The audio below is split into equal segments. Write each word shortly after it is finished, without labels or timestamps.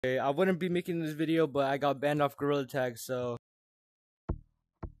Okay, I wouldn't be making this video, but I got banned off Gorilla Tag, so...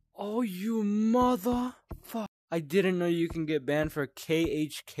 Oh, you motherfucker. I didn't know you can get banned for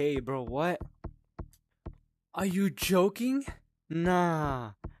KHK, bro. What? Are you joking?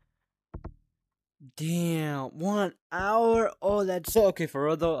 Nah. Damn. 1 hour? Oh, that's so... Okay, for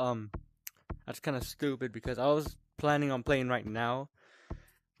real though, that's kind of stupid because I was planning on playing right now.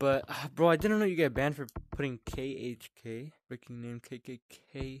 But, bro, I didn't know you get banned for putting KHK. Freaking name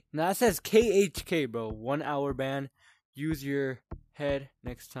KKK. Nah, it says KHK, bro. 1 hour ban. Use your head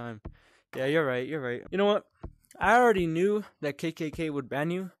next time. Yeah, you're right. You're right. You know what? I already knew that KKK would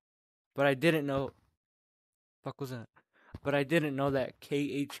ban you. But I didn't know. Fuck was that? But I didn't know that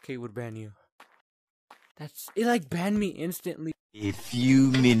KHK would ban you. It like banned me instantly. A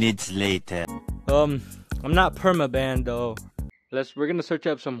few minutes later. I'm not perma banned though. We're gonna search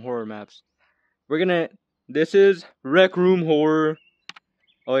up some horror maps. This is Rec Room Horror.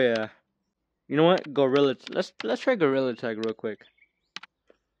 Oh yeah. You know what? Gorilla. Let's try Gorilla Tag real quick.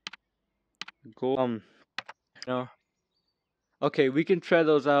 No. Okay, we can try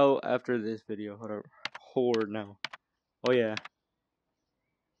those out after this video. Hold up. Horror now. Oh yeah.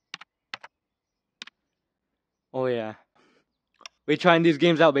 Oh yeah. We trying these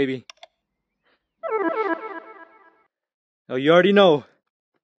games out, baby. Oh, you already know.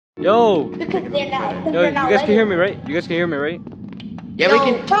 Yo. Because they're not. Yo, you guys can hear me, right? You guys can hear me, right? Yeah, we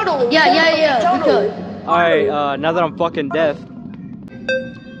can. Totally. Yeah. Totally. Alright, now that I'm fucking deaf.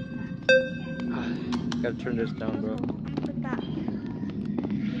 Gotta turn this down, bro.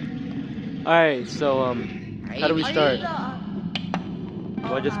 Alright, so, how do we start? Do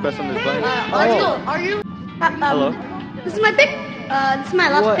I just press on this button? Are you? Hello? This is my this is my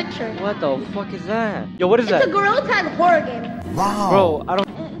last picture. What the fuck is that? Yo, what is that? It's a Gorilla Tag horror game. Wow. Bro, I don't...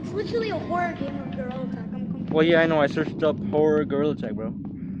 It's literally a horror game of Gorilla Tag. Well, yeah, I know. I searched up horror Gorilla Tag, bro.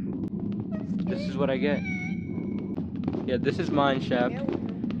 This is what I get. Yeah, this is Mine Shaft.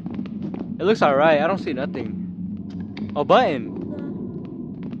 It looks alright. I don't see nothing. A button.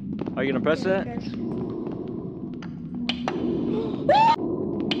 Are you gonna press that?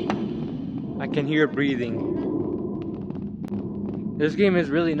 I can hear breathing. This game is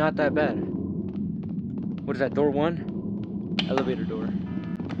really not that bad. What is that? Door 1? Elevator door.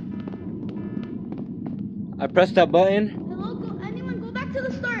 I pressed that button. Hello, anyone go back to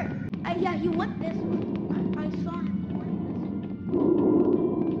the start. Yeah, he went this one. I saw him.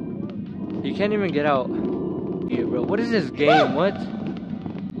 You can't even get out. Yeah, bro. What is this game? What?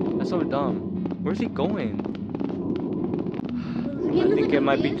 That's so dumb. Where's he going? I think it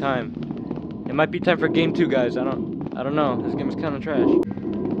might be time. It might be time for game 2, guys. I don't know. This game is kind of trash.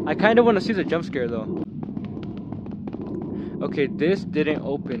 I kind of want to see the jump scare though. Okay, this didn't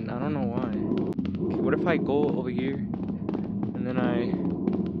open. I don't know why. Okay, what if I go over here and then I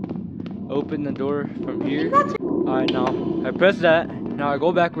open the door from here? Alright, now I press that. Now I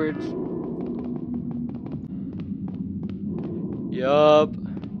go backwards. Yup.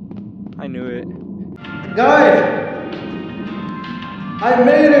 I knew it. Guys! I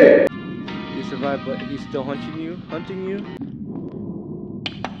made it! You survived, but he's still hunting you?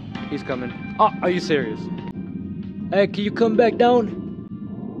 He's coming. Oh, are you serious? Hey, can you come back down?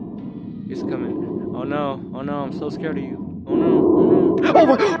 He's coming. Oh no, I'm so scared of you. Oh no. Oh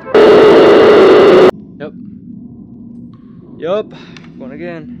my god! Yup. Going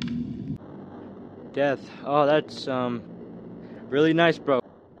again. Death. Oh, that's, really nice, bro.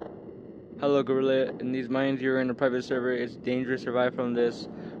 Hello, Gorilla. In these mines, you're in a private server. It's dangerous to survive from this.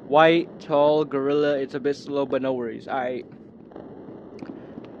 White, tall, gorilla. It's a bit slow, but no worries. I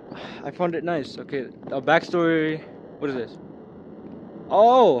found it nice. Okay, a backstory. What is this?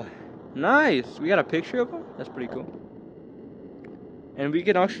 Oh, nice. We got a picture of him. That's pretty cool. And we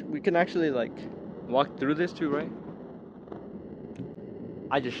can actually like walk through this too, right?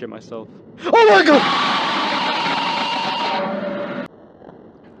 I just shit myself. Oh my god!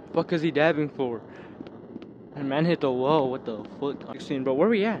 Fuck is he dabbing for? And man hit the wall. What the fuck? Bro, where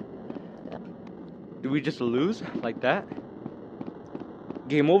we at? Did we just lose like that?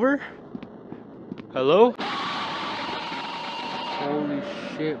 Game over? Hello? Holy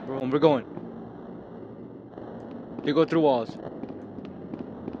shit, bro. We're going. They go through walls.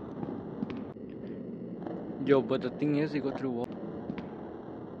 Yo, but the thing is, they go through walls.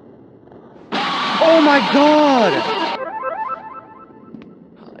 Oh my god!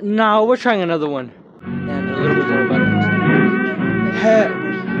 No, we're trying another one. And a little bit more about it.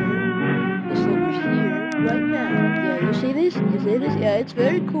 It's over here, right now. Yeah, you see this? You see this? Yeah, it's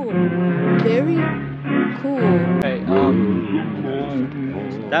very cool. Very cool. Hey,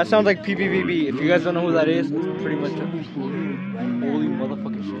 that sounds like PvPvP. If you guys don't know who that is, it's pretty much a holy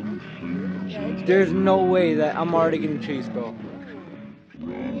motherfucking shit. Yeah, it's There's no way that I'm already getting chased, bro. you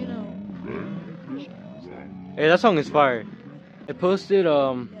know. Hey, that song is fire. I posted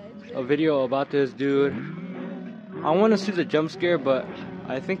a video about this dude. I want to see the jump scare, but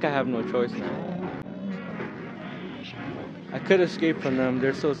I think I have no choice now. I could escape from them.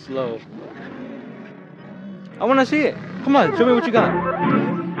 They're so slow. I want to see it. Come on, show me what you got.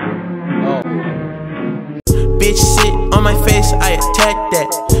 Oh. Bitch sit on my face, I attack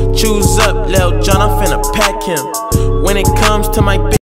that. Choose up, Lil John, I'm finna pack him. When it comes to my bitch.